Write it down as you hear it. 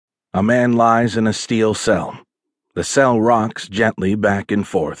A man lies in a steel cell. The cell rocks gently back and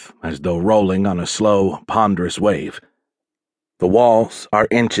forth, as though rolling on a slow, ponderous wave. The walls are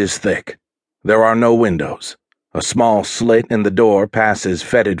inches thick. There are no windows. A small slit in the door passes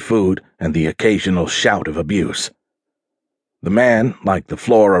fetid food and the occasional shout of abuse. The man, like the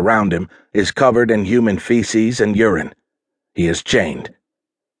floor around him, is covered in human feces and urine. He is chained.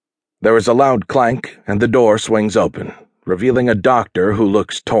 There is a loud clank, and the door swings open, revealing a doctor who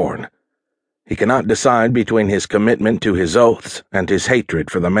looks torn. He cannot decide between his commitment to his oaths and his hatred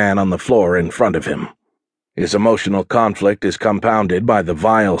for the man on the floor in front of him. His emotional conflict is compounded by the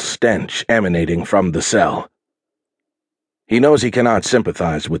vile stench emanating from the cell. He knows he cannot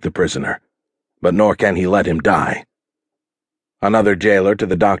sympathize with the prisoner, but nor can he let him die. Another jailer to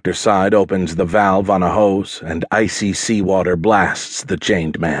the doctor's side opens the valve on a hose, and icy seawater blasts the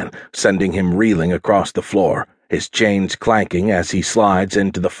chained man, sending him reeling across the floor, his chains clanking as he slides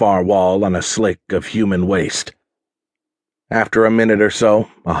into the far wall on a slick of human waste. After a minute or so,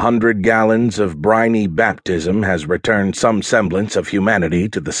 100 gallons of briny baptism has returned some semblance of humanity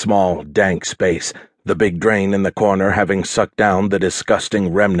to the small, dank space, the big drain in the corner having sucked down the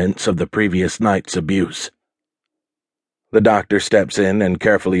disgusting remnants of the previous night's abuse. The doctor steps in and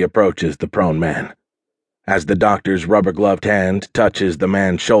carefully approaches the prone man. As the doctor's rubber-gloved hand touches the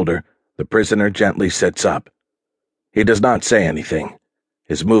man's shoulder, the prisoner gently sits up. He does not say anything.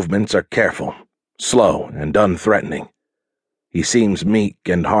 His movements are careful, slow, and unthreatening. He seems meek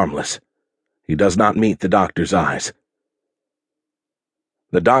and harmless. He does not meet the doctor's eyes.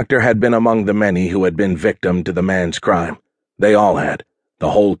 The doctor had been among the many who had been victim to the man's crime. They all had,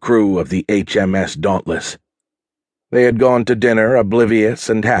 the whole crew of the HMS Dauntless. They had gone to dinner oblivious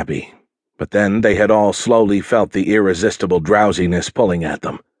and happy, but then they had all slowly felt the irresistible drowsiness pulling at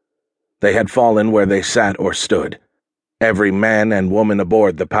them. They had fallen where they sat or stood, every man and woman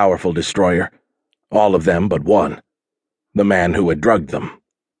aboard the powerful destroyer, all of them but one, the man who had drugged them.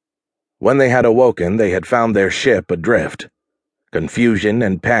 When they had awoken, they had found their ship adrift. Confusion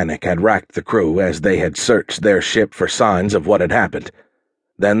and panic had racked the crew as they had searched their ship for signs of what had happened.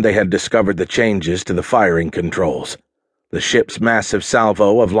 Then they had discovered the changes to the firing controls. The ship's massive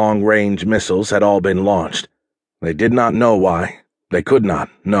salvo of long-range missiles had all been launched. They did not know why. They could not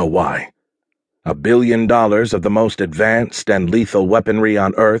know why. $1 billion of the most advanced and lethal weaponry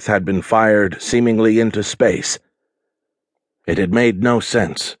on Earth had been fired seemingly into space. It had made no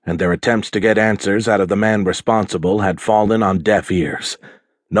sense, and their attempts to get answers out of the man responsible had fallen on deaf ears.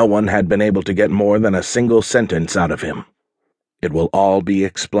 No one had been able to get more than a single sentence out of him. It will all be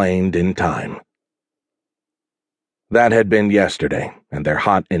explained in time. That had been yesterday, and their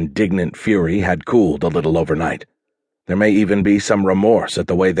hot, indignant fury had cooled a little overnight. There may even be some remorse at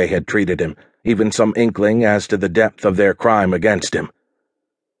the way they had treated him, even some inkling as to the depth of their crime against him.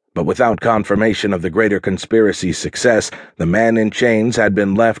 But without confirmation of the greater conspiracy's success, the man in chains had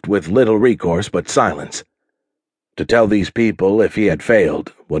been left with little recourse but silence. To tell these people if he had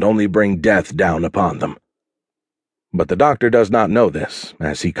failed would only bring death down upon them. But the doctor does not know this,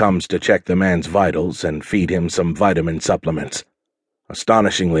 as he comes to check the man's vitals and feed him some vitamin supplements.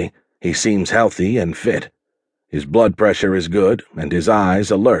 Astonishingly, he seems healthy and fit. His blood pressure is good, and his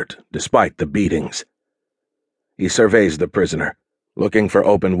eyes alert, despite the beatings. He surveys the prisoner, looking for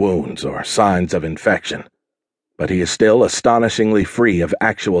open wounds or signs of infection. But he is still astonishingly free of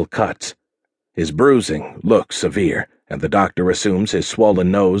actual cuts. His bruising looks severe, and the doctor assumes his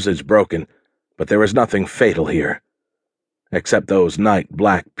swollen nose is broken, but there is nothing fatal here, except those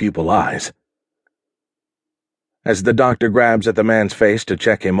night-black pupil eyes. As the doctor grabs at the man's face to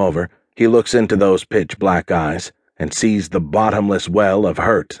check him over, he looks into those pitch-black eyes and sees the bottomless well of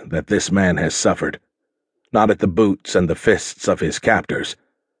hurt that this man has suffered, not at the boots and the fists of his captors,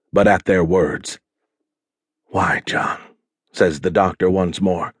 but at their words. "Why, John?" says the doctor once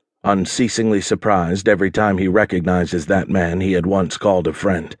more, unceasingly surprised every time he recognizes that man he had once called a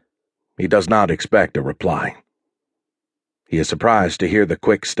friend. He does not expect a reply. He is surprised to hear the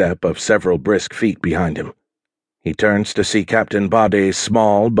quick step of several brisk feet behind him. He turns to see Captain Bade's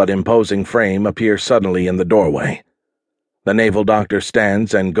small but imposing frame appear suddenly in the doorway. The naval doctor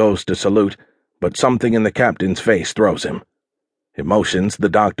stands and goes to salute, but something in the captain's face throws him. Emotions the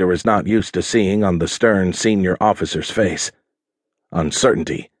doctor is not used to seeing on the stern senior officer's face.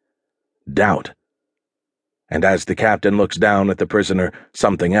 Uncertainty. Doubt. And as the captain looks down at the prisoner,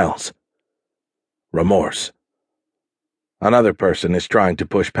 something else. Remorse. Another person is trying to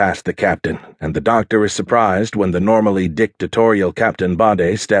push past the captain, and the doctor is surprised when the normally dictatorial Captain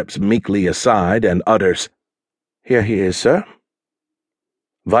Bade steps meekly aside and utters, "Here he is, sir."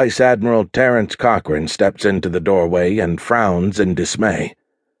 Vice Admiral Terence Cochran steps into the doorway and frowns in dismay.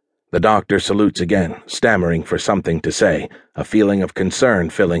 The doctor salutes again, stammering for something to say, a feeling of concern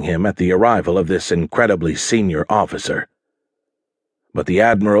filling him at the arrival of this incredibly senior officer. But the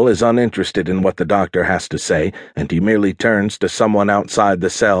Admiral is uninterested in what the doctor has to say, and he merely turns to someone outside the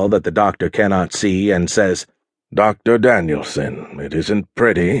cell that the doctor cannot see and says, "Dr. Danielson, it isn't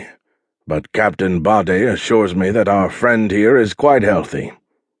pretty, but Captain Bade assures me that our friend here is quite healthy,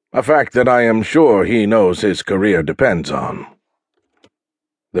 a fact that I am sure he knows his career depends on."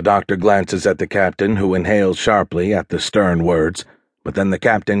 The doctor glances at the captain, who inhales sharply at the stern words, but then the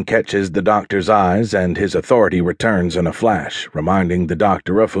captain catches the doctor's eyes and his authority returns in a flash, reminding the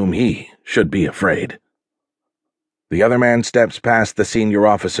doctor of whom he should be afraid. The other man steps past the senior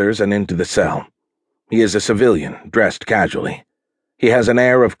officers and into the cell. He is a civilian, dressed casually. He has an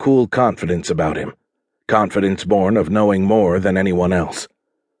air of cool confidence about him, confidence born of knowing more than anyone else.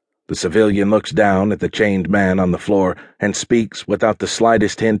 The civilian looks down at the chained man on the floor and speaks without the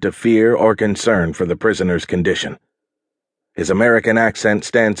slightest hint of fear or concern for the prisoner's condition. His American accent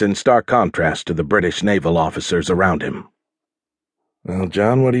stands in stark contrast to the British naval officers around him. "Well,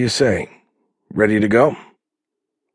 John, what do you say? Ready to go?"